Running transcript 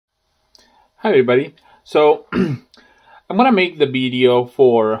Hi everybody. So I'm gonna make the video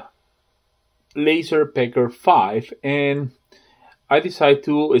for LaserPecker 5 and I decided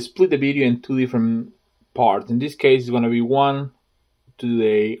to split the video in two different parts. In this case it's gonna be one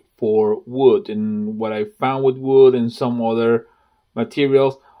today for wood and what I found with wood and some other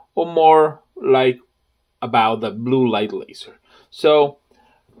materials, or more like about the blue light laser. So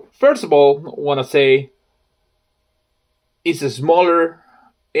first of all, I wanna say it's a smaller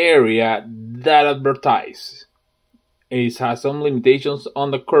area that advertise. It has some limitations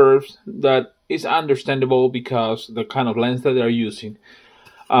on the curves that is understandable because the kind of lens that they're using.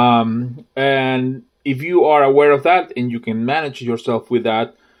 And if you are aware of that and you can manage yourself with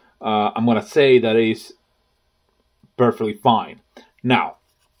that, I'm gonna say that is perfectly fine. Now,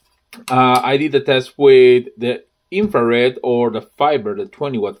 I did the test with the infrared or the fiber, the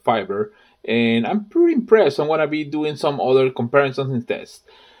 20-watt fiber, and I'm pretty impressed. I'm gonna be doing some other comparisons and tests.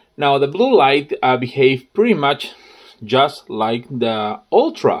 Now the blue light behaves pretty much just like the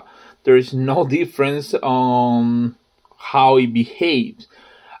Ultra. There is no difference on how it behaves.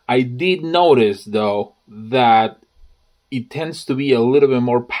 I did notice though that it tends to be a little bit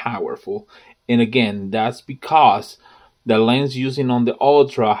more powerful, and again that's because the lens using on the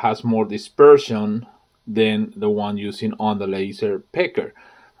Ultra has more dispersion than the one using on the LaserPecker.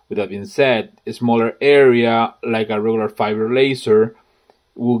 With that being said, a smaller area like a regular fiber laser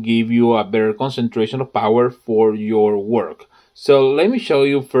will give you a better concentration of power for your work. So let me show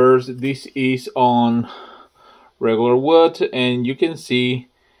you first. This is on regular wood and you can see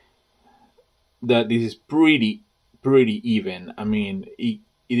that this is pretty even. I mean, it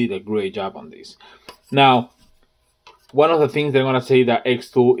did a great job on this. Now, one of the things that I'm gonna say that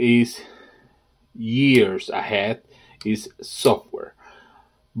Xtool is years ahead is software.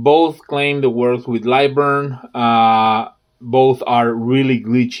 Both claim the works with Lightburn. Both are really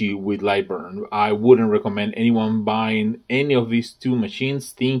glitchy with Lightburn. I wouldn't recommend anyone buying any of these two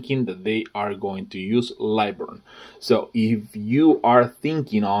machines thinking that they are going to use Lightburn. So if you are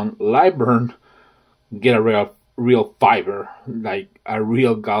thinking on Lightburn, get a real fiber, like a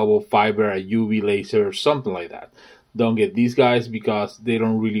real gullible fiber, a UV laser, or something like that. Don't get these guys because they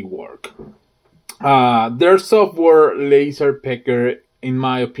don't really work. Their software, LaserPecker, in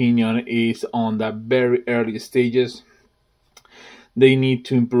my opinion, is on the very early stages. They need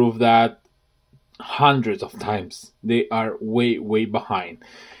to improve that hundreds of times. They are way behind.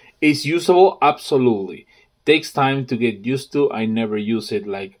 It's usable, absolutely. Takes time to get used to. I never use it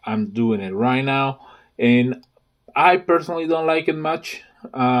like I'm doing it right now, and I personally don't like it much.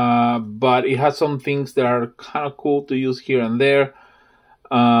 But it has some things that are kind of cool to use here and there.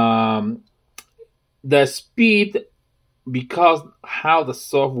 The speed, because how the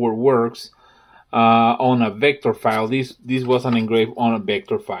software works on a vector file, this was an engraved on a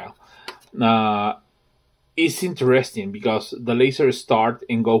vector file. It's interesting because the laser starts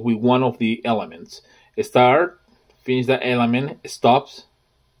and goes with one of the elements. Start, finish the element, stops,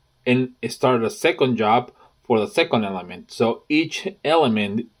 and start the second job for the second element. So each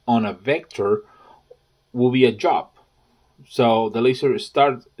element on a vector will be a job. So the laser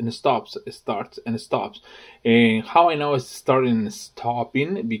starts and stops, starts and stops. And how I know it's starting and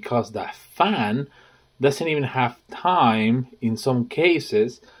stopping? Because the fan doesn't even have time in some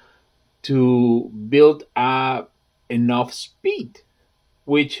cases to build up enough speed,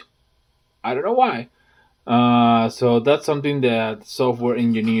 which I don't know why. So that's something that software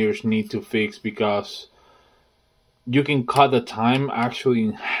engineers need to fix, because you can cut the time actually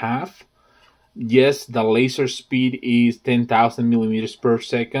in half. Yes, the laser speed is 10,000 millimeters per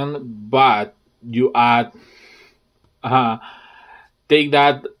second, but you add, take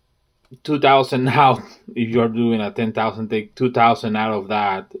that 2,000 out. If you're doing a 10,000, take 2,000 out of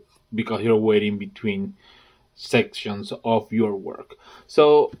that because you're waiting between sections of your work.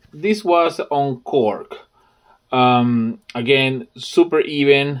 So this was on cork. Again, super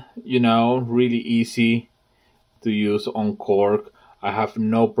even, you know, really easy to use on cork. I have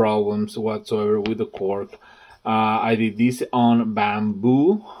no problems whatsoever with the cork. I did this on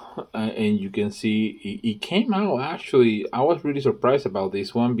bamboo, and you can see it came out actually. I was really surprised about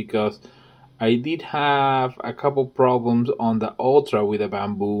this one because I did have a couple problems on the Ultra with the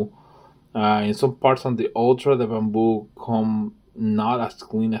bamboo. In some parts on the Ultra, the bamboo come not as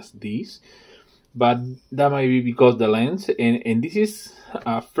clean as this, but that might be because the lens, and this is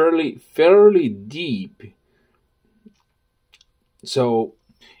fairly deep. So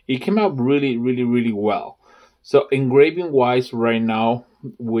it came out really well. So engraving wise right now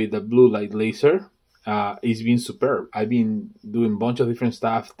with the blue light laser, it's been superb. I've been doing a bunch of different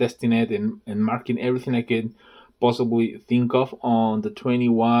stuff, testing it and marking everything I can possibly think of on the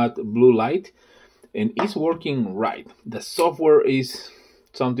 20-watt blue light, and it's working right. The software is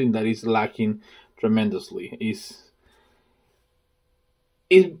something that is lacking tremendously. It's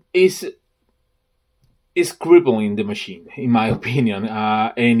crippling the machine, in my opinion.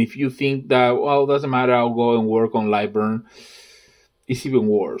 And if you think that, well, doesn't matter, I'll go and work on Lightburn, it's even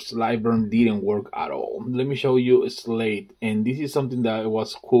worse. Lightburn didn't work at all. Let me show you a slate, and this is something that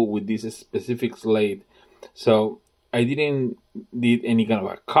was cool with this specific slate. So I didn't did any kind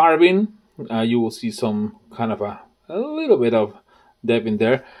of a carving. You will see some kind of a little bit of depth in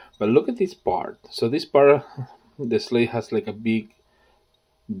there, but look at this part. So this part, the slate has like a big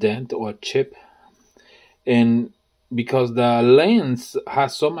dent or a chip, and because the lens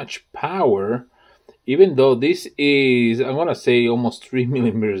has so much power, even though this is, I'm gonna say, almost 3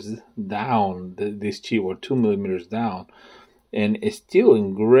 millimeters down, this chip, or 2 millimeters down, and it's still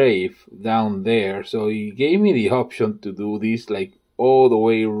engraved down there. So he gave me the option to do this like all the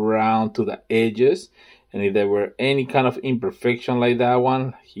way around to the edges, and if there were any kind of imperfection like that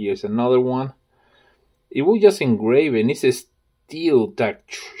one, here's another one, it will just engrave, and it's a steel tack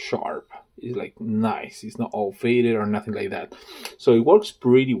sharp. It's like nice, it's not all faded or nothing like that, so it works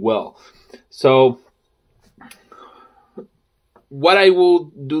pretty well. So what I will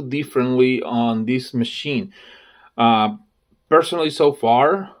do differently on this machine, personally, so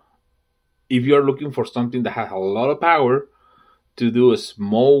far, if you're looking for something that has a lot of power to do a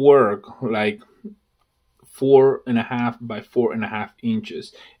small work like 4.5 by 4.5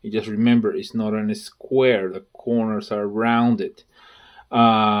 inches, and just remember, it's not in a square, the corners are rounded.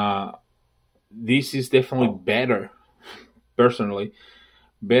 This is definitely better, personally,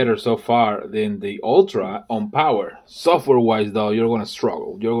 better so far than the Ultra on power. Software wise though, you're gonna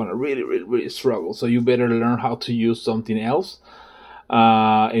struggle. You're gonna really struggle. So you better learn how to use something else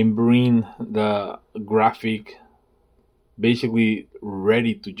and bring the graphic basically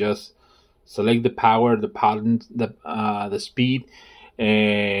ready to just select the power, the pattern, the speed,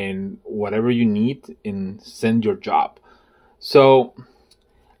 and whatever you need, and send your job. So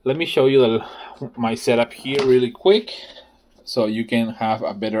let me show you my setup here really quick, so you can have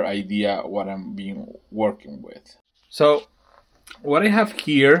a better idea what I'm working with. So what I have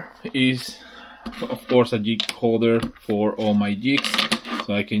here is, of course, a jig holder for all my jigs,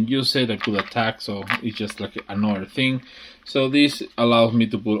 so I can use it. I could attack, so it's just like another thing. So this allows me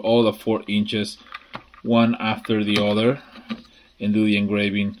to put all the 4 inches one after the other and do the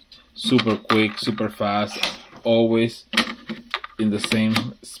engraving super quick, super fast, always in the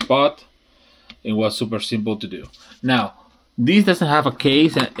same spot. It was super simple to do. Now this doesn't have a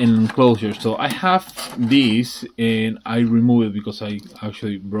case and enclosure, so I have this and I remove it because I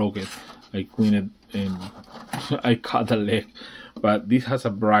actually broke it. I cleaned it and I cut the leg, but this has a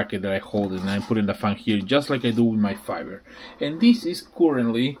bracket that I hold it, and I put in the fan here just like I do with my fiber. And this is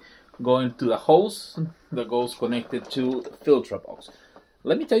currently going to the hose that goes connected to the filter box.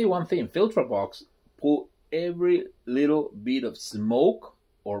 Let me tell you one thing, filter box pull every little bit of smoke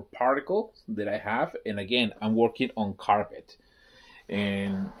or particle that I have, and again, I'm working on carpet,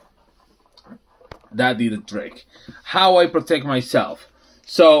 and that did the trick. How I protect myself?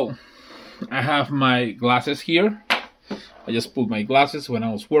 So I have my glasses here. I just put my glasses when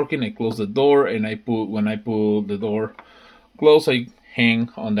I was working. I close the door, and when I put the door closed, I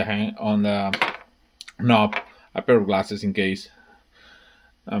hang on the knob a pair of glasses in case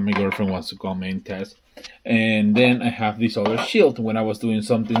my girlfriend wants to come and test. And then I have this other shield. When I was doing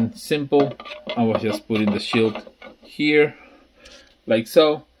something simple, I was just putting the shield here like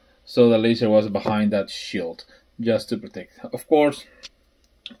so the laser was behind that shield just to protect. Of course,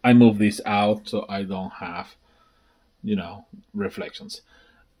 I move this out so I don't have, you know, reflections.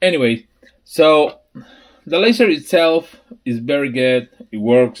 Anyway, so the laser itself is very good. It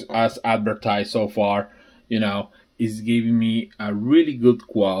works as advertised so far. You know, it's giving me a really good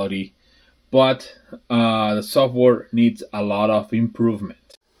quality, but the software needs a lot of improvement.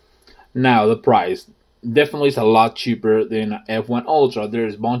 Now the price definitely is a lot cheaper than F1 Ultra.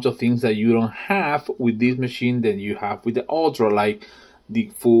 There's a bunch of things that you don't have with this machine than you have with the Ultra, like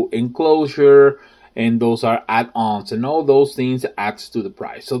the full enclosure, and those are add-ons, and all those things adds to the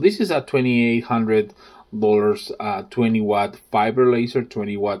price. So this is a $2,800 20-watt fiber laser,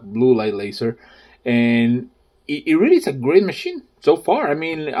 20-watt blue light laser, and it really is a great machine so far. I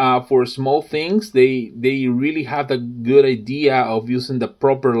mean, for small things, they really have the good idea of using the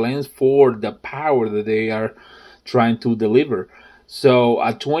proper lens for the power that they are trying to deliver. So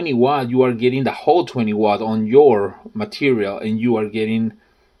at 20 watt, you are getting the whole 20 watt on your material, and you are getting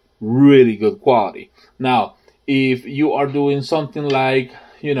really good quality. Now, if you are doing something like,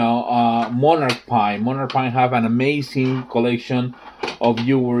 you know, Monarch Pine. Monarch Pine have an amazing collection of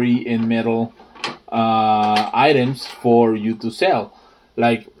jewelry and metal items for you to sell.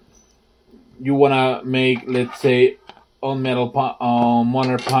 Like, you wanna make, let's say, on metal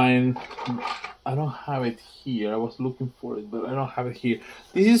Monarch Pine. I don't have it here. I was looking for it, but I don't have it here.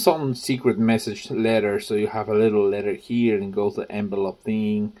 This is some secret message letter, so you have a little letter here, and goes the envelope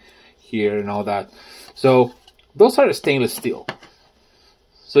thing here and all that. So those are stainless steel.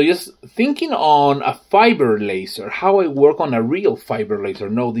 So just thinking on a fiber laser, how I work on a real fiber laser,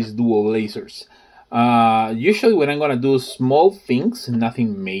 no these dual lasers. Usually when I'm gonna do small things,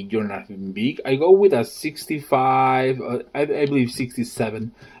 nothing major, nothing big, I go with a 65, I believe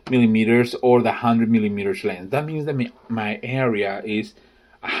 67 millimeters or the 100 millimeters lens. That means that my area is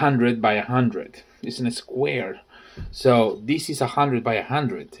 100 by 100. It's in a square. So this is 100 by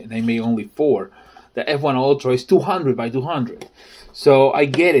 100, and I made only 4. The F1 Ultra is 200 by 200. So I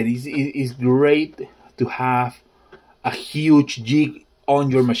get it. It's great to have a huge jig on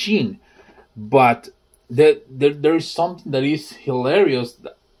your machine. But there is something that is hilarious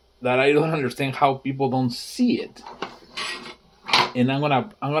that I don't understand how people don't see it. And I'm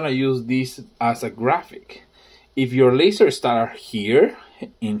gonna use this as a graphic. If your laser starts here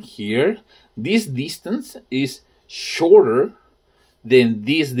and here, this distance is shorter than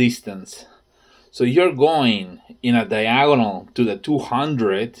this distance. So you're going in a diagonal to the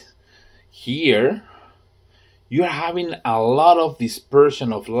 200 here. You're having a lot of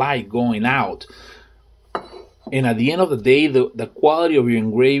dispersion of light going out. And at the end of the day, the quality of your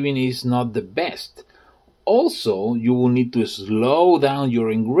engraving is not the best. Also, you will need to slow down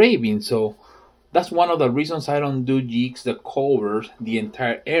your engraving. So that's one of the reasons I don't do jigs that cover the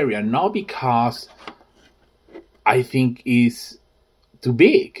entire area. Not because I think it's too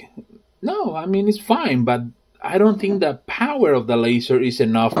big. No, I mean, it's fine, but I don't think the power of the laser is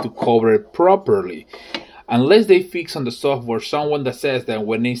enough to cover it properly. Unless they fix on the software someone that says that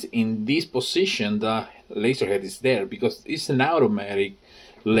when it's in this position, the laser head is there, because it's an automatic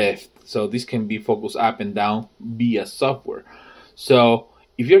lift. So this can be focused up and down via software. So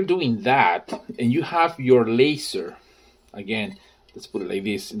if you're doing that and you have your laser, again, let's put it like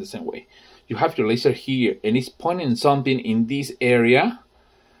this in the same way. You have your laser here and it's pointing something in this area.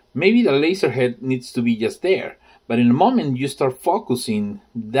 Maybe the laser head needs to be just there. But in the moment you start focusing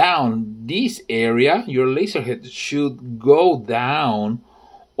down this area, your laser head should go down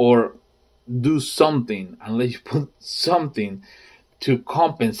or do something, unless you put something to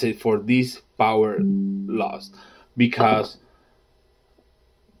compensate for this power loss. Because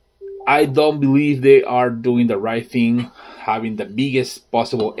I don't believe they are doing the right thing, having the biggest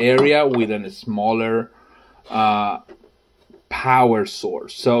possible area with a smaller power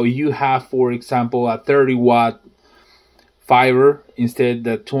source. So you have, for example, a 30-watt fiber instead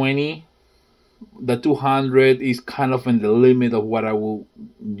the 20. The 200 is kind of in the limit of what I will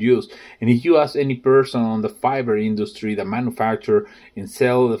use. And if you ask any person on the fiber industry, the manufacturer and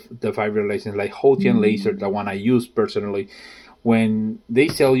sell the fiber lasers, like Hotian Laser, the one I use personally, when they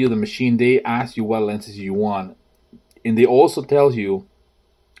sell you the machine, they ask you what lenses you want. And they also tell you,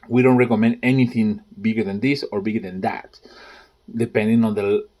 we don't recommend anything bigger than this or bigger than that, depending on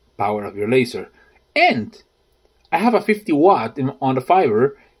the power of your laser. And I have a 50 watt on the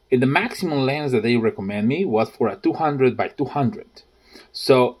fiber, and the maximum lens that they recommend me was for a 200 by 200.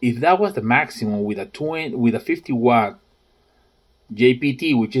 So if that was the maximum with a 50 watt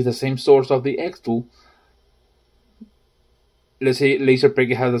JPT, which is the same source of the Xtool, let's say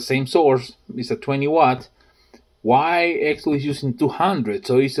LaserPecker has the same source, it's a 20 watt. Why Xtool is using 200?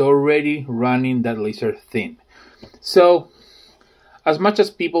 So it's already running that laser thin. So as much as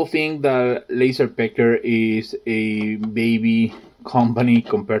people think that LaserPecker is a baby company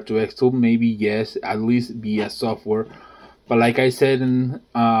compared to Xtool, maybe yes, at least via software. But like I said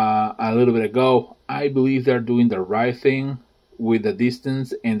a little bit ago, I believe they're doing the right thing with the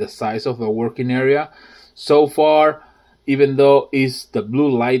distance and the size of the working area. So far, even though it's the blue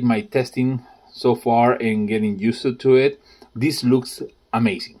light, my testing so far and getting used to it, this looks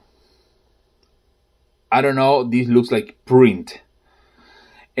amazing. I don't know, this looks like print.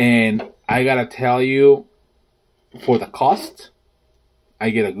 And I gotta tell you, for the cost, I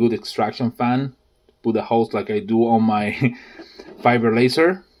get a good extraction fan, put the hose like I do on my fiber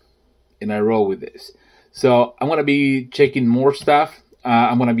laser, and I roll with this. So I'm gonna be checking more stuff.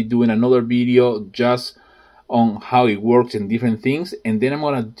 I'm gonna be doing another video just on how it works and different things, and then I'm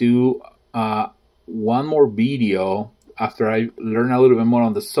gonna do one more video after I learn a little bit more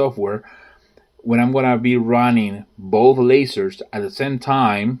on the software, when I'm gonna be running both lasers at the same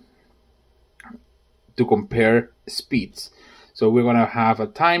time to compare speeds. So we're gonna have a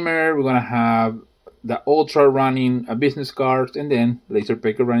timer, we're gonna have the Ultra running a business card, and then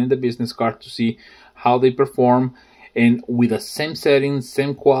LaserPecker running the business card to see how they perform. And with the same settings,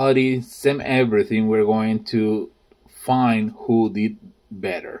 same quality, same everything, we're going to find who did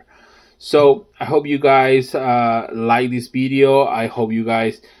better. So I hope you guys like this video. I hope you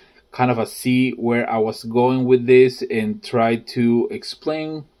guys kind of see where I was going with this and try to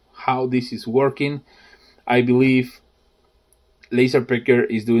explain how this is working. I believe LaserPecker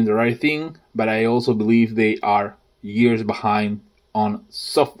is doing the right thing, but I also believe they are years behind on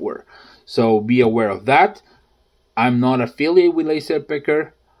software. So be aware of that. I'm not affiliated with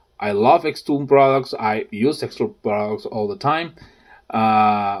LaserPecker. I love Xtool products. I use Xtool products all the time.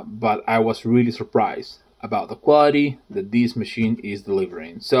 But I was really surprised about the quality that this machine is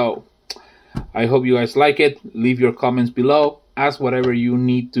delivering. So I hope you guys like it. Leave your comments below. Ask whatever you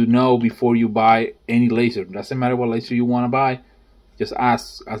need to know before you buy any laser. Doesn't matter what laser you want to buy. Just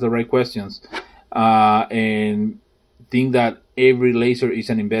ask the right questions. And think that every laser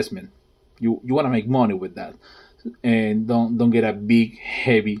is an investment. You want to make money with that. And don't get a big,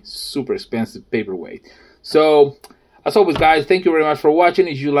 heavy, super expensive paperweight. So as always, guys, thank you very much for watching.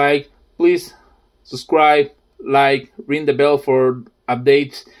 If you like, please subscribe, like, ring the bell for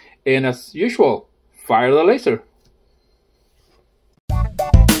updates, and as usual, fire the laser.